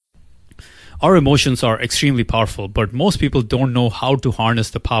Our emotions are extremely powerful, but most people don't know how to harness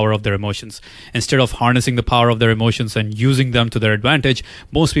the power of their emotions. Instead of harnessing the power of their emotions and using them to their advantage,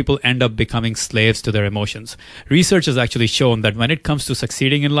 most people end up becoming slaves to their emotions. Research has actually shown that when it comes to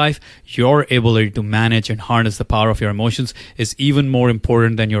succeeding in life, your ability to manage and harness the power of your emotions is even more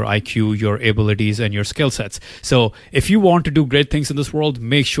important than your IQ, your abilities, and your skill sets. So if you want to do great things in this world,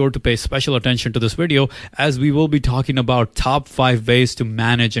 make sure to pay special attention to this video, as we will be talking about top 5 ways to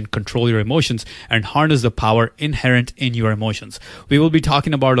manage and control your emotions and harness the power inherent in your emotions. We will be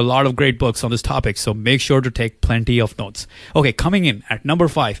talking about a lot of great books on this topic, so make sure to take plenty of notes. Okay, coming in at number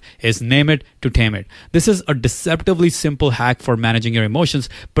 5 is Name It to Tame It. This is a deceptively simple hack for managing your emotions,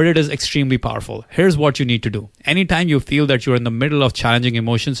 but it is extremely powerful. Here's what you need to do. Anytime you feel that you're in the middle of challenging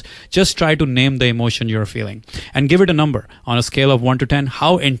emotions, just try to name the emotion you're feeling and give it a number. On a scale of 1 to 10,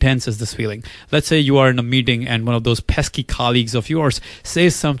 how intense is this feeling? Let's say you are in a meeting and one of those pesky colleagues of yours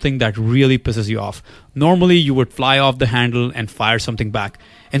says something that really pisses you off. Normally, you would fly off the handle and fire something back.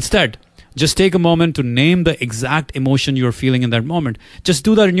 Instead, just take a moment to name the exact emotion you're feeling in that moment. Just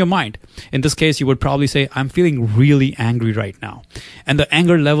do that in your mind. In this case, you would probably say, I'm feeling really angry right now. And the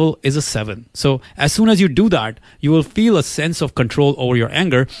anger level is a 7. So as soon as you do that, you will feel a sense of control over your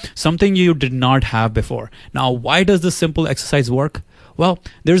anger, something you did not have before. Now, why does this simple exercise work? Well,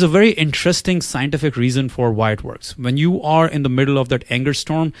 there's a very interesting scientific reason for why it works. When you are in the middle of that anger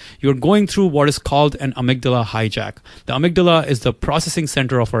storm, you're going through what is called an amygdala hijack. The amygdala is the processing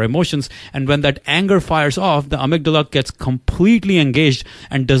center of our emotions, and when that anger fires off, the amygdala gets completely engaged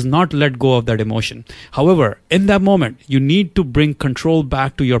and does not let go of that emotion. However, in that moment, you need to bring control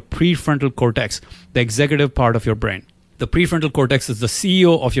back to your prefrontal cortex, the executive part of your brain. The prefrontal cortex is the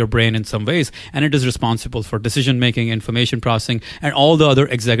CEO of your brain in some ways, and it is responsible for decision making, information processing, and all the other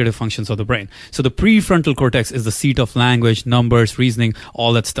executive functions of the brain. So the prefrontal cortex is the seat of language, numbers, reasoning,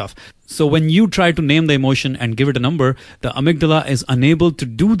 all that stuff. So when you try to name the emotion and give it a number, the amygdala is unable to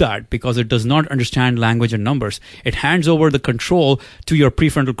do that because it does not understand language and numbers. It hands over the control to your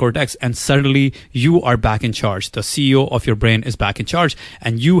prefrontal cortex, and suddenly you are back in charge. The CEO of your brain is back in charge,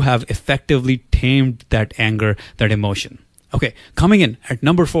 and you have effectively tamed that anger, that emotion. Okay, coming in at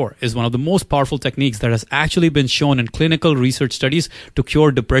number 4 is one of the most powerful techniques that has actually been shown in clinical research studies to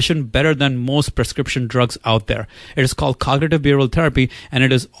cure depression better than most prescription drugs out there. It is called cognitive behavioral therapy, and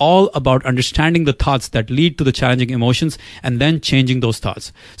it is all about understanding the thoughts that lead to the challenging emotions and then changing those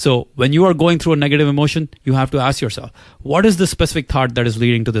thoughts. So when you are going through a negative emotion, you have to ask yourself, what is the specific thought that is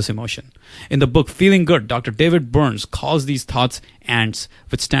leading to this emotion? In the book Feeling Good, Dr. David Burns calls these thoughts ants,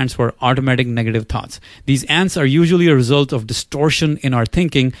 which stands for automatic negative thoughts. These ants are usually a result of distortion in our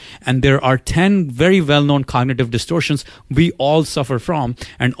thinking, and there are 10 very well-known cognitive distortions we all suffer from,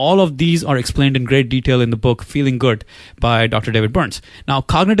 and all of these are explained in great detail in the book Feeling Good by Dr. David Burns. Now,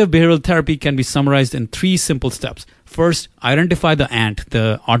 cognitive behavioral therapy can be summarized in 3 simple steps. First, identify the ant,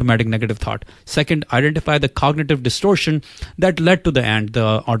 the automatic negative thought. Second, identify the cognitive distortion that led to the ant,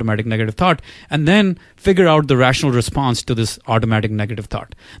 the automatic negative thought. And then figure out the rational response to this automatic negative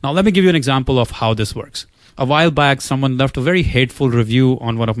thought. Now, let me give you an example of how this works. A while back, someone left a very hateful review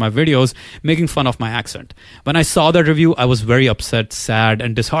on one of my videos making fun of my accent. When I saw that review, I was very upset, sad,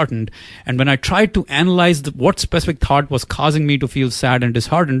 and disheartened. And when I tried to analyze what specific thought was causing me to feel sad and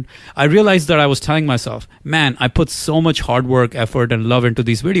disheartened, I realized that I was telling myself, man, I put so much hard work, effort, and love into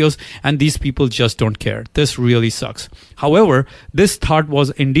these videos, and these people just don't care. This really sucks. However, this thought was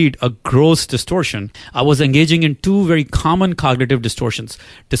indeed a gross distortion. I was engaging in 2 very common cognitive distortions,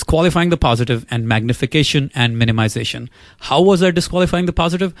 disqualifying the positive and magnification and minimization. How was I disqualifying the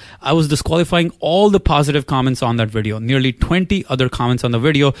positive? I was disqualifying all the positive comments on that video, nearly 20 other comments on the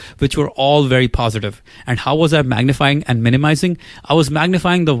video, which were all very positive. And how was I magnifying and minimizing? I was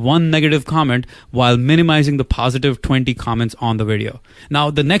magnifying the 1 negative comment while minimizing the positive 20 comments on the video. Now,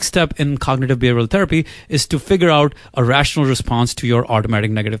 the next step in cognitive behavioral therapy is to figure out a rational response to your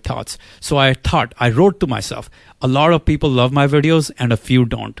automatic negative thoughts. So I wrote to myself, a lot of people love my videos and a few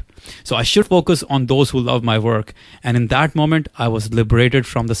don't. So I should focus on those who love my work. And in that moment, I was liberated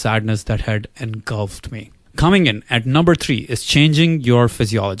from the sadness that had engulfed me. Coming in at number 3 is changing your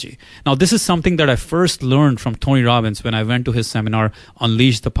physiology. Now, this is something that I first learned from Tony Robbins when I went to his seminar,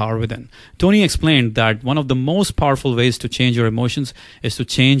 Unleash the Power Within. Tony explained that one of the most powerful ways to change your emotions is to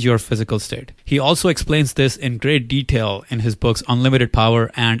change your physical state. He also explains this in great detail in his books, Unlimited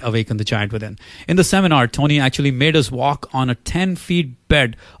Power and Awaken the Giant Within. In the seminar, Tony actually made us walk on a 10 feet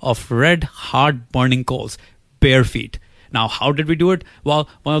bed of red, hard burning coals, bare feet. Now, how did we do it? Well,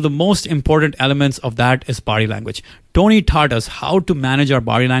 one of the most important elements of that is body language. Tony taught us how to manage our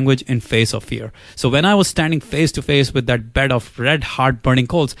body language in face of fear. So when I was standing face to face with that bed of red hot burning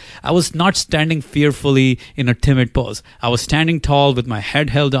coals, I was not standing fearfully in a timid pose. I was standing tall with my head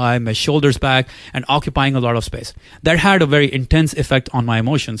held high, my shoulders back, and occupying a lot of space. That had a very intense effect on my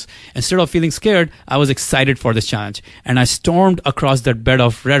emotions. Instead of feeling scared, I was excited for this challenge, and I stormed across that bed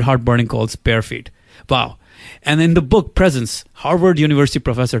of red hot burning coals bare feet. Wow. And in the book Presence, Harvard University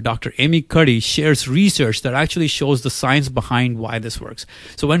professor Dr. Amy Cuddy shares research that actually shows the science behind why this works.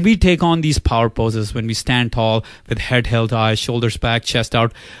 So when we take on these power poses, when we stand tall with head held high, shoulders back, chest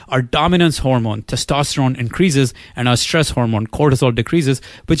out, our dominance hormone, testosterone, increases and our stress hormone, cortisol, decreases,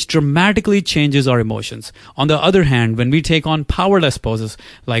 which dramatically changes our emotions. On the other hand, when we take on powerless poses,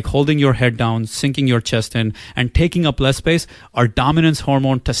 like holding your head down, sinking your chest in, and taking up less space, our dominance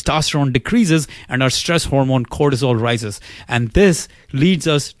hormone, testosterone, decreases and our stress hormone, cortisol, rises. And this leads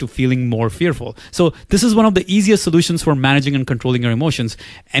us to feeling more fearful. So this is one of the easiest solutions for managing and controlling your emotions.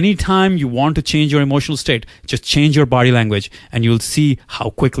 Anytime you want to change your emotional state, just change your body language and you'll see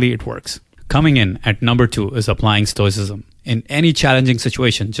how quickly it works. Coming in at number 2 is applying stoicism. In any challenging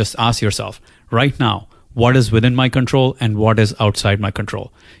situation, just ask yourself, right now, what is within my control and what is outside my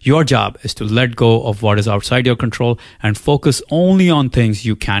control? Your job is to let go of what is outside your control and focus only on things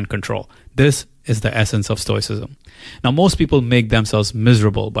you can control. This is the essence of stoicism. Now, most people make themselves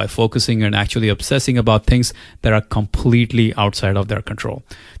miserable by focusing and actually obsessing about things that are completely outside of their control.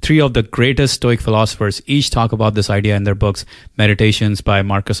 3 of the greatest Stoic philosophers each talk about this idea in their books: Meditations by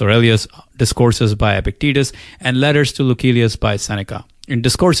Marcus Aurelius, Discourses by Epictetus, and Letters to Lucilius by Seneca. In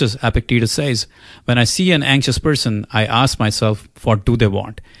Discourses, Epictetus says, "When I see an anxious person, I ask myself, what do they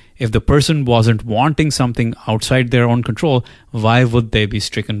want? If the person wasn't wanting something outside their own control, why would they be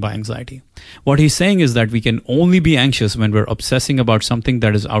stricken by anxiety?" What he's saying is that we can only be anxious when we're obsessing about something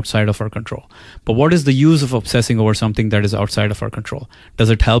that is outside of our control. But what is the use of obsessing over something that is outside of our control? Does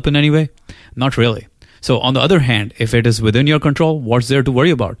it help in any way? Not really. So on the other hand, if it is within your control, what's there to worry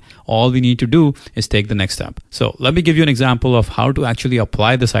about? All we need to do is take the next step. So let me give you an example of how to actually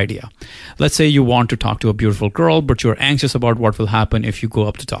apply this idea. Let's say you want to talk to a beautiful girl, but you're anxious about what will happen if you go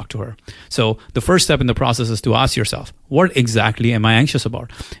up to talk to her. So the first step in the process is to ask yourself, what exactly am I anxious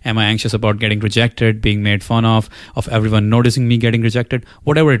about? Am I anxious about getting rejected, being made fun of everyone noticing me getting rejected,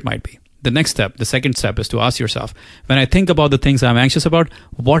 whatever it might be? The next step, the second step, is to ask yourself, when I think about the things I'm anxious about,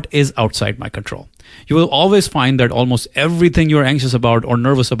 what is outside my control? You will always find that almost everything you're anxious about or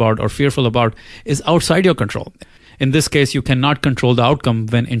nervous about or fearful about is outside your control. In this case, you cannot control the outcome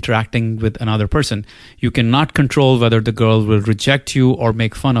when interacting with another person. You cannot control whether the girl will reject you or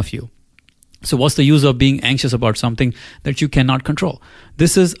make fun of you. So what's the use of being anxious about something that you cannot control?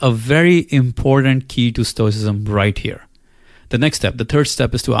 This is a very important key to Stoicism right here. The next step, the third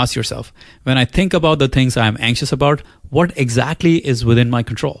step, is to ask yourself, when I think about the things I am anxious about, what exactly is within my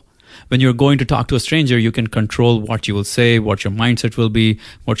control? When you're going to talk to a stranger, you can control what you will say, what your mindset will be,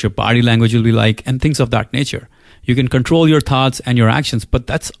 what your body language will be like, and things of that nature. You can control your thoughts and your actions, but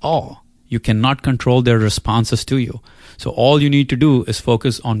that's all. You cannot control their responses to you. So all you need to do is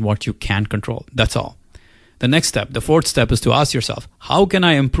focus on what you can control. That's all. The next step, the fourth step, is to ask yourself, how can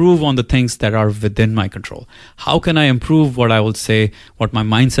I improve on the things that are within my control? How can I improve what I will say, what my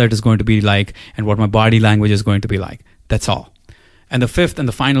mindset is going to be like, and what my body language is going to be like? That's all. And the fifth and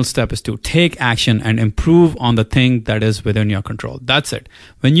the final step is to take action and improve on the thing that is within your control. That's it.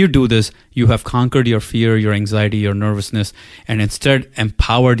 When you do this, you have conquered your fear, your anxiety, your nervousness, and instead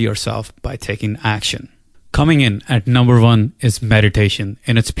empowered yourself by taking action. Coming in at number 1 is meditation.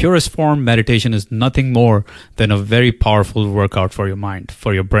 In its purest form, meditation is nothing more than a very powerful workout for your mind,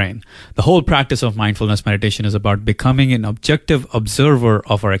 for your brain. The whole practice of mindfulness meditation is about becoming an objective observer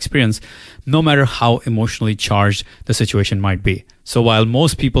of our experience, no matter how emotionally charged the situation might be. So while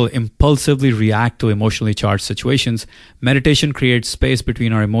most people impulsively react to emotionally charged situations, meditation creates space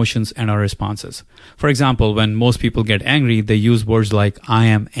between our emotions and our responses. For example, when most people get angry, they use words like, "I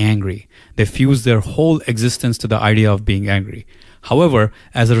am angry." They fuse their whole existence to the idea of being angry. However,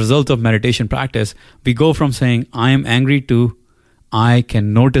 as a result of meditation practice, we go from saying, "I am angry" to, "I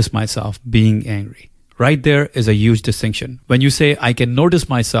can notice myself being angry." Right there is a huge distinction. When you say, "I can notice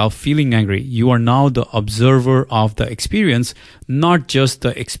myself feeling angry," you are now the observer of the experience, not just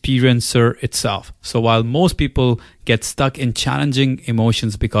the experiencer itself. So while most people get stuck in challenging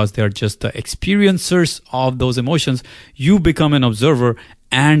emotions because they are just the experiencers of those emotions, you become an observer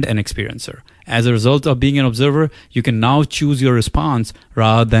and an experiencer. As a result of being an observer, you can now choose your response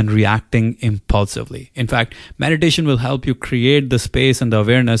rather than reacting impulsively. In fact, meditation will help you create the space and the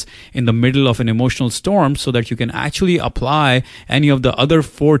awareness in the middle of an emotional storm so that you can actually apply any of the other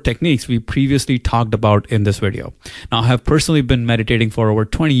 4 techniques we previously talked about in this video. Now, I have personally been meditating for over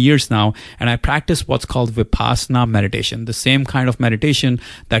 20 years now, and I practice what's called Vipassana meditation, the same kind of meditation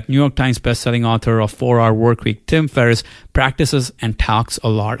that New York Times bestselling author of 4-Hour Workweek, Tim Ferriss, practices and talks a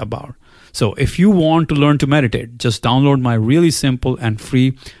lot about. So if you want to learn to meditate, just download my really simple and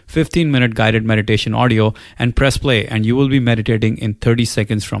free 15-minute guided meditation audio and press play, and you will be meditating in 30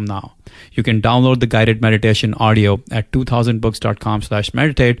 seconds from now. You can download the guided meditation audio at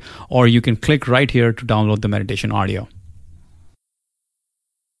 2000books.com/meditate, or you can click right here to download the meditation audio.